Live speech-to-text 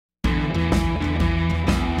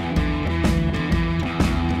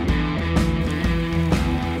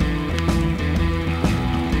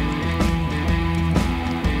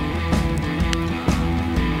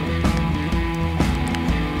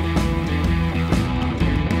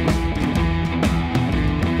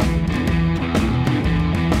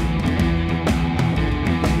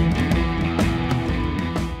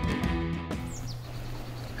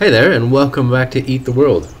Hey there, and welcome back to Eat the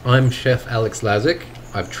World. I'm Chef Alex Lazick.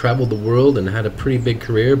 I've traveled the world and had a pretty big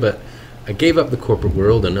career, but I gave up the corporate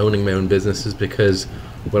world and owning my own businesses because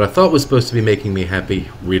what I thought was supposed to be making me happy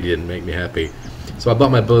really didn't make me happy. So I bought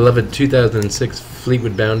my beloved 2006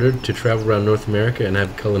 Fleetwood Bounder to travel around North America and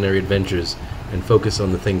have culinary adventures and focus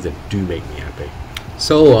on the things that do make me happy.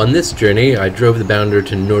 So on this journey, I drove the Bounder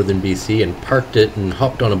to northern BC and parked it and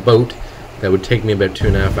hopped on a boat that would take me about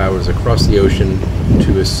 2.5 hours across the ocean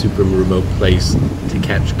to a super remote place to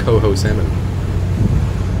catch coho salmon.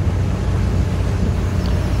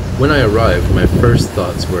 When I arrived, my first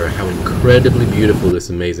thoughts were how incredibly beautiful this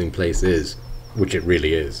amazing place is, which it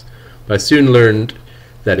really is. But I soon learned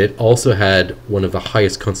that it also had one of the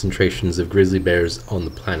highest concentrations of grizzly bears on the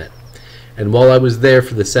planet. And while I was there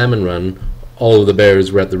for the salmon run, all of the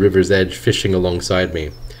bears were at the river's edge fishing alongside me.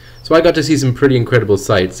 So I got to see some pretty incredible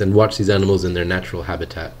sights and watch these animals in their natural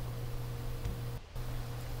habitat.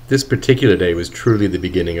 This particular day was truly the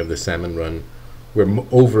beginning of the salmon run, where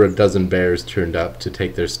over a dozen bears turned up to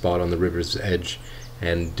take their spot on the river's edge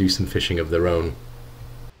and do some fishing of their own.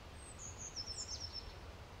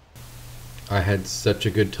 I had such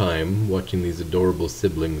a good time watching these adorable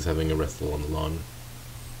siblings having a wrestle on the lawn.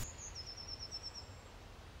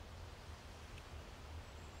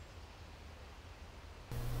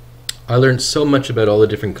 I learned so much about all the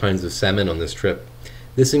different kinds of salmon on this trip.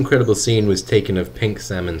 This incredible scene was taken of pink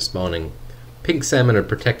salmon spawning. Pink salmon are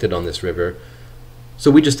protected on this river,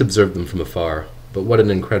 so we just observed them from afar. But what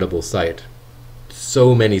an incredible sight.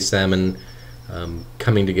 So many salmon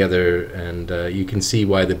coming together, and you can see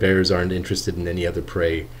why the bears aren't interested in any other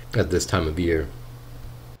prey at this time of year.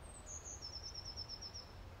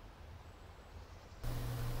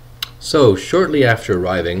 So, shortly after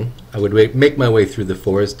arriving, I would make my way through the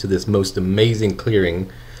forest to this most amazing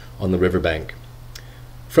clearing on the riverbank.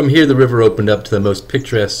 From here, the river opened up to the most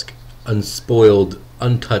picturesque, unspoiled,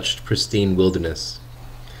 untouched, pristine wilderness.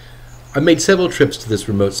 I made several trips to this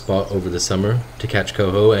remote spot over the summer to catch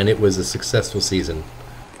coho, and it was a successful season.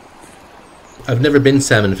 I've never been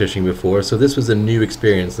salmon fishing before, so this was a new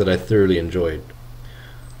experience that I thoroughly enjoyed.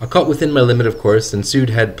 I caught within my limit, of course, and soon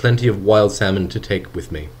had plenty of wild salmon to take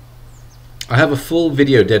with me. I have a full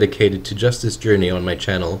video dedicated to just this journey on my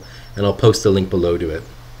channel, and I'll post a link below to it.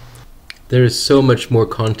 There is so much more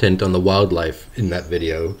content on the wildlife in that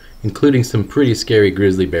video, including some pretty scary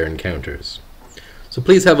grizzly bear encounters. So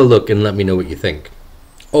please have a look and let me know what you think.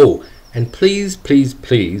 Oh, and please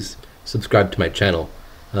subscribe to my channel.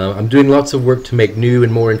 I'm doing lots of work to make new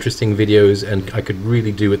and more interesting videos, and I could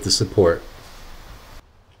really do with the support.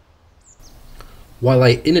 While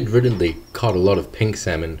I inadvertently caught a lot of pink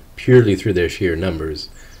salmon purely through their sheer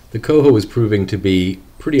numbers, the coho was proving to be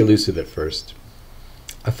pretty elusive at first.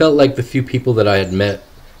 I felt like the few people that I had met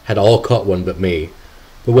had all caught one but me,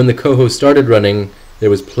 but when the coho started running,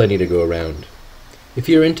 there was plenty to go around. If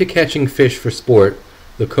you're into catching fish for sport,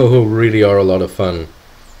 the coho really are a lot of fun,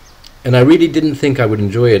 and I really didn't think I would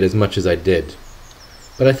enjoy it as much as I did.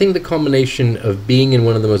 But I think the combination of being in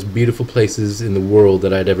one of the most beautiful places in the world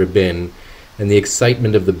that I'd ever been, and the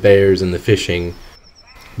excitement of the bears and the fishing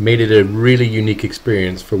made it a really unique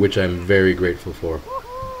experience for which I'm very grateful for.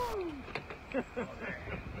 That's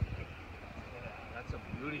a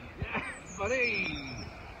beauty. Yeah, buddy!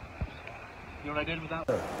 You know what I did with that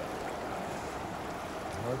one?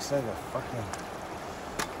 It looks like a fucking...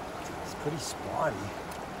 It's pretty spotty.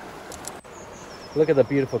 Look at the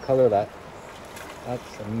beautiful color of that.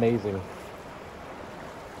 That's amazing.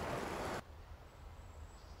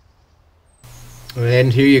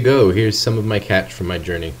 And here you go. Here's some of my catch from my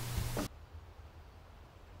journey.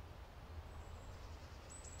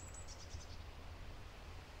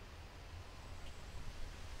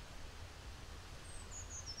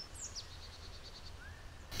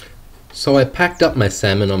 So I packed up my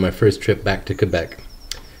salmon on my first trip back to Quebec.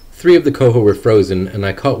 3 of the coho were frozen, and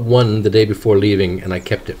I caught one the day before leaving, and I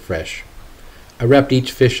kept it fresh. I wrapped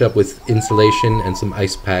each fish up with insulation and some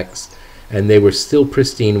ice packs, and they were still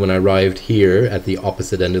pristine when I arrived here at the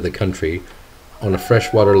opposite end of the country on a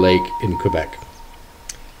freshwater lake in Quebec.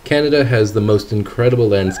 Canada has the most incredible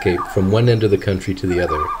landscape from one end of the country to the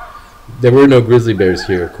other. There were no grizzly bears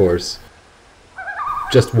here, of course.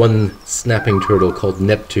 Just one snapping turtle called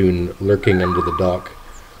Neptune lurking under the dock.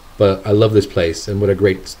 But I love this place, and what a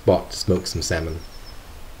great spot to smoke some salmon.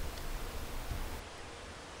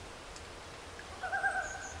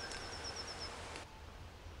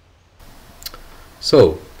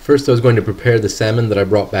 So, first I was going to prepare the salmon that I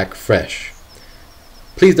brought back fresh.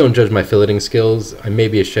 Please don't judge my filleting skills. I may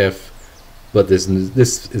be a chef, but this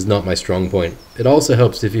is not my strong point. It also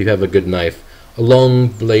helps if you have a good knife. A long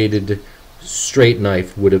bladed straight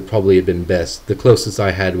knife would have probably been best. The closest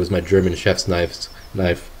I had was my German chef's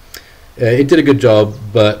knife. It did a good job,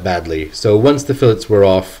 but badly. So once the fillets were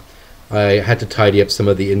off, I had to tidy up some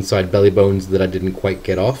of the inside belly bones that I didn't quite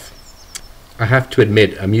get off. I have to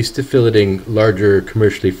admit, I'm used to filleting larger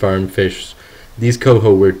commercially farmed fish. These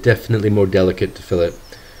coho were definitely more delicate to fillet.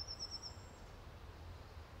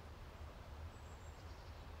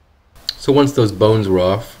 So once those bones were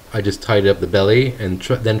off, I just tied up the belly and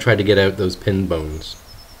then tried to get out those pin bones.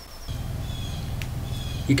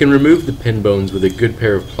 You can remove the pin bones with a good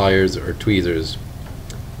pair of pliers or tweezers.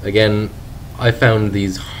 Again, I found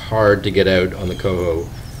these hard to get out on the coho.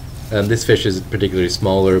 This fish is particularly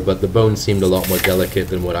smaller, but the bones seemed a lot more delicate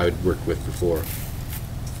than what I would work with before.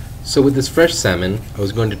 So with this fresh salmon, I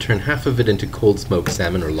was going to turn half of it into cold smoked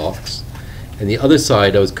salmon or lox, and the other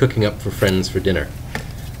side I was cooking up for friends for dinner.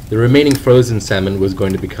 The remaining frozen salmon was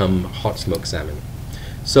going to become hot smoked salmon.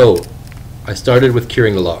 So I started with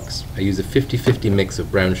curing the lox. I use a 50-50 mix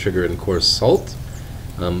of brown sugar and coarse salt.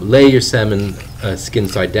 Lay your salmon skin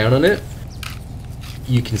side down on it.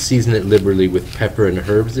 You can season it liberally with pepper and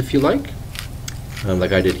herbs if you like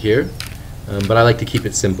I did here, but I like to keep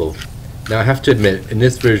it simple. Now I have to admit, in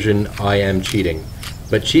this version I am cheating,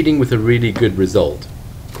 but cheating with a really good result.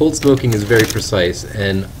 Cold smoking is very precise,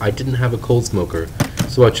 and I didn't have a cold smoker,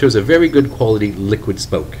 so I chose a very good quality liquid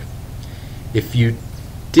smoke. If you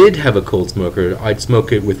did have a cold smoker, I'd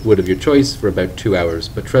smoke it with wood of your choice for about 2 hours,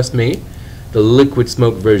 but trust me, the liquid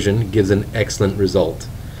smoke version gives an excellent result.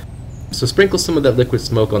 So sprinkle some of that liquid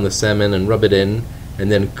smoke on the salmon and rub it in,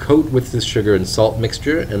 and then coat with the sugar and salt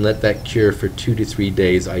mixture and let that cure for 2 to 3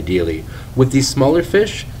 days ideally. With these smaller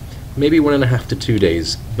fish, maybe 1.5 to 2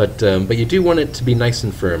 days, but you do want it to be nice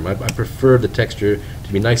and firm. I prefer the texture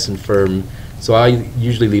to be nice and firm, so I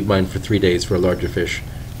usually leave mine for 3 days for a larger fish.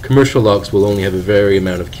 Commercial lox will only have a very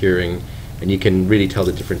amount of curing, and you can really tell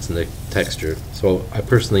the difference in the texture. So I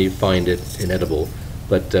personally find it inedible,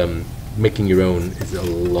 but making your own is a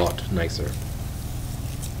lot nicer.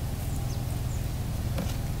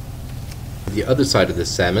 The other side of the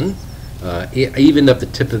salmon, I evened up the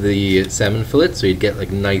tip of the salmon fillet so you'd get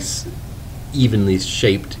like nice, evenly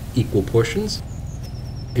shaped, equal portions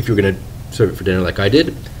if you're going to serve it for dinner like I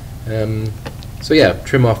did. So yeah,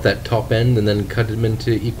 trim off that top end and then cut them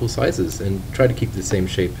into equal sizes and try to keep the same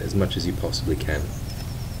shape as much as you possibly can.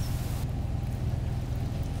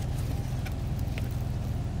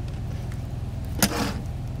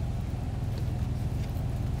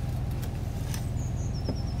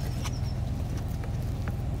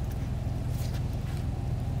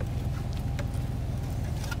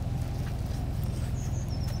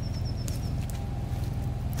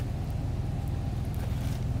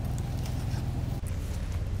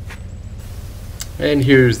 And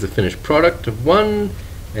here's the finished product of one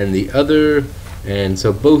and the other, and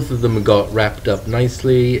so both of them got wrapped up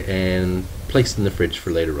nicely and placed in the fridge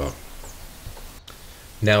for later on.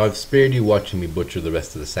 Now I've spared you watching me butcher the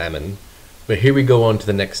rest of the salmon, but here we go on to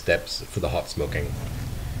the next steps for the hot smoking.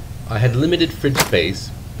 I had limited fridge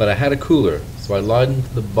space, but I had a cooler, so I lined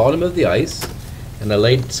the bottom of the ice and I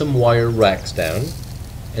laid some wire racks down,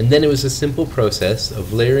 and then it was a simple process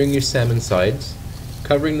of layering your salmon sides,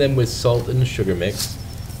 covering them with salt and sugar mix,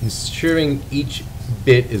 ensuring each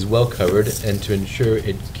bit is well covered and to ensure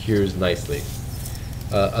it cures nicely.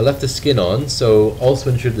 I left the skin on, so also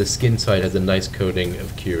ensure the skin side has a nice coating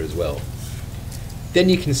of cure as well. Then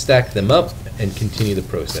you can stack them up and continue the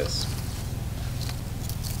process.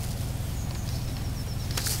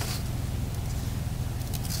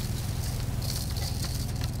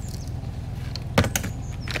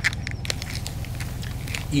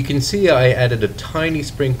 You can see I added a tiny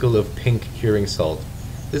sprinkle of pink curing salt.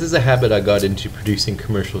 This is a habit I got into producing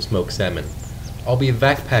commercial smoked salmon. I'll be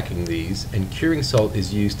vac packing these, and curing salt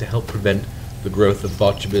is used to help prevent the growth of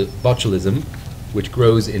botulism, which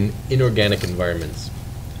grows in inorganic environments.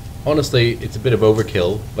 Honestly, it's a bit of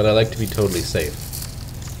overkill, but I like to be totally safe.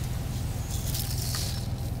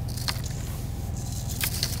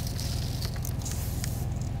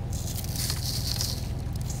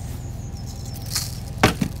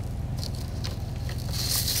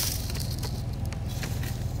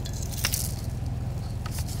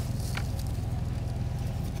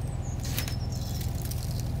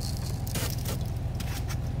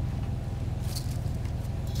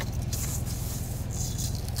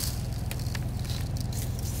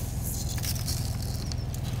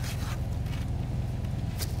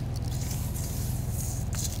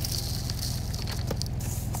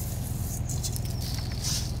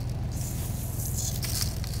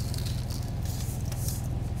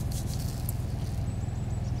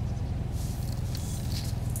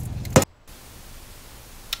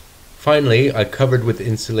 Finally, I covered with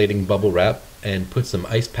insulating bubble wrap and put some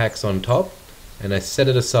ice packs on top, and I set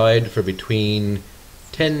it aside for between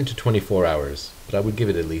 10 to 24 hours, but I would give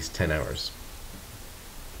it at least 10 hours.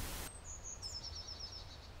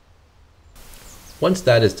 Once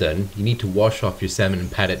that is done, you need to wash off your salmon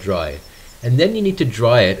and pat it dry, and then you need to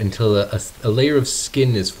dry it until a layer of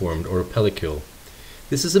skin is formed, or a pellicule.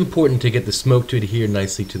 This is important to get the smoke to adhere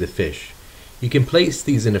nicely to the fish. You can place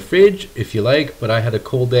these in a fridge if you like, but I had a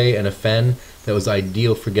cold day and a fan that was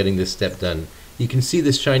ideal for getting this step done. You can see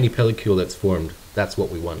this shiny pellicule that's formed. That's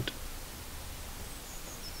what we want.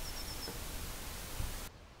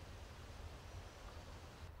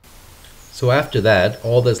 So after that,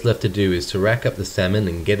 all that's left to do is to rack up the salmon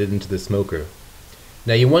and get it into the smoker.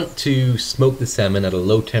 Now you want to smoke the salmon at a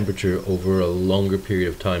low temperature over a longer period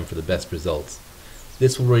of time for the best results.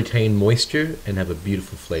 This will retain moisture and have a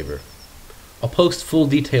beautiful flavor. I'll post full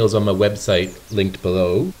details on my website linked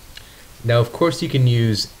below. Now of course you can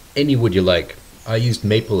use any wood you like. I used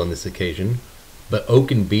maple on this occasion, but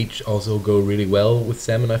oak and beech also go really well with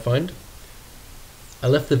salmon, I find. I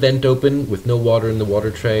left the vent open with no water in the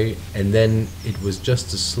water tray, and then it was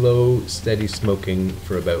just a slow, steady smoking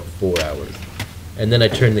for about 4 hours. And then I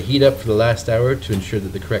turned the heat up for the last hour to ensure that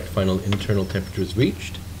the correct final internal temperature is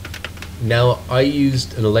reached. Now I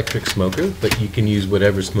used an electric smoker, but you can use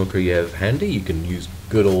whatever smoker you have handy. You can use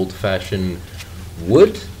good old-fashioned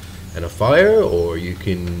wood and a fire, or you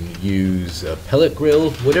can use a pellet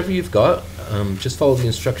grill, whatever you've got. Just follow the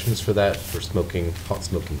instructions for that for smoking, hot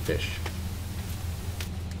smoking fish.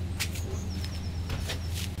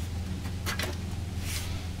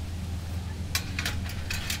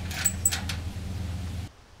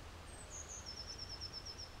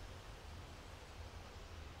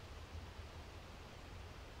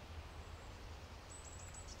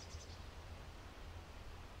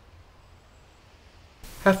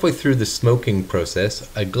 Halfway through the smoking process,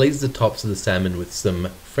 I glazed the tops of the salmon with some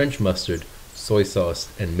French mustard, soy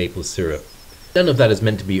sauce, and maple syrup. None of that is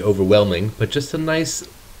meant to be overwhelming, but just a nice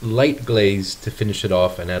light glaze to finish it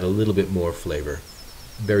off and add a little bit more flavor.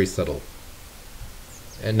 Very subtle.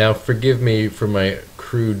 And now forgive me for my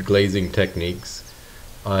crude glazing techniques.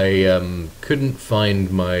 I couldn't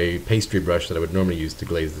find my pastry brush that I would normally use to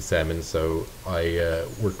glaze the salmon, so I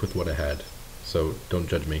worked with what I had. So don't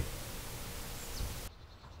judge me.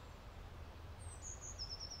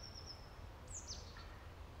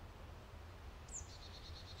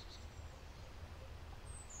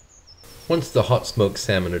 Once the hot smoked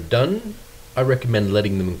salmon are done, I recommend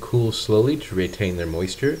letting them cool slowly to retain their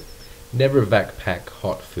moisture. Never vac pack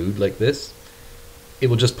hot food like this. It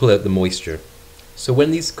will just pull out the moisture. So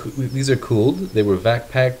when these are cooled, they were vac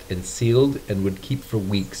packed and sealed and would keep for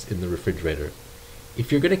weeks in the refrigerator. If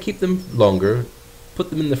you're going to keep them longer,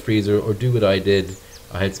 put them in the freezer or do what I did.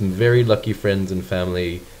 I had some very lucky friends and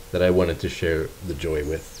family that I wanted to share the joy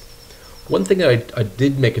with. One thing that I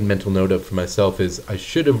did make a mental note of for myself is I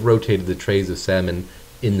should have rotated the trays of salmon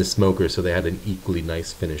in the smoker so they had an equally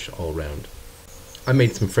nice finish all round. I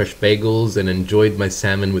made some fresh bagels and enjoyed my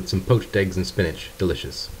salmon with some poached eggs and spinach.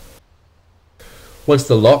 Delicious. Once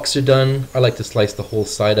the locks are done, I like to slice the whole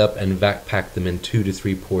side up and vac pack them in 2 to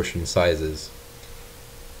 3 portion sizes.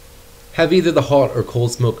 Have either the hot or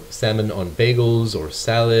cold smoked salmon on bagels or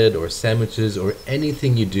salad or sandwiches, or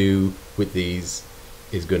anything you do with these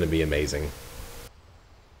is going to be amazing.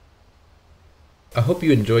 I hope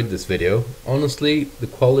you enjoyed this video. Honestly, the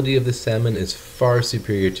quality of this salmon is far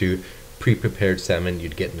superior to pre-prepared salmon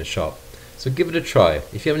you'd get in a shop. So give it a try.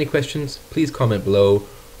 If you have any questions, please comment below,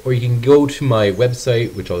 or you can go to my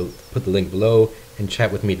website, which I'll put the link below, and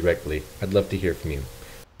chat with me directly. I'd love to hear from you.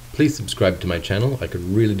 Please subscribe to my channel. I could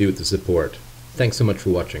really do with the support. Thanks so much for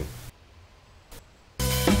watching.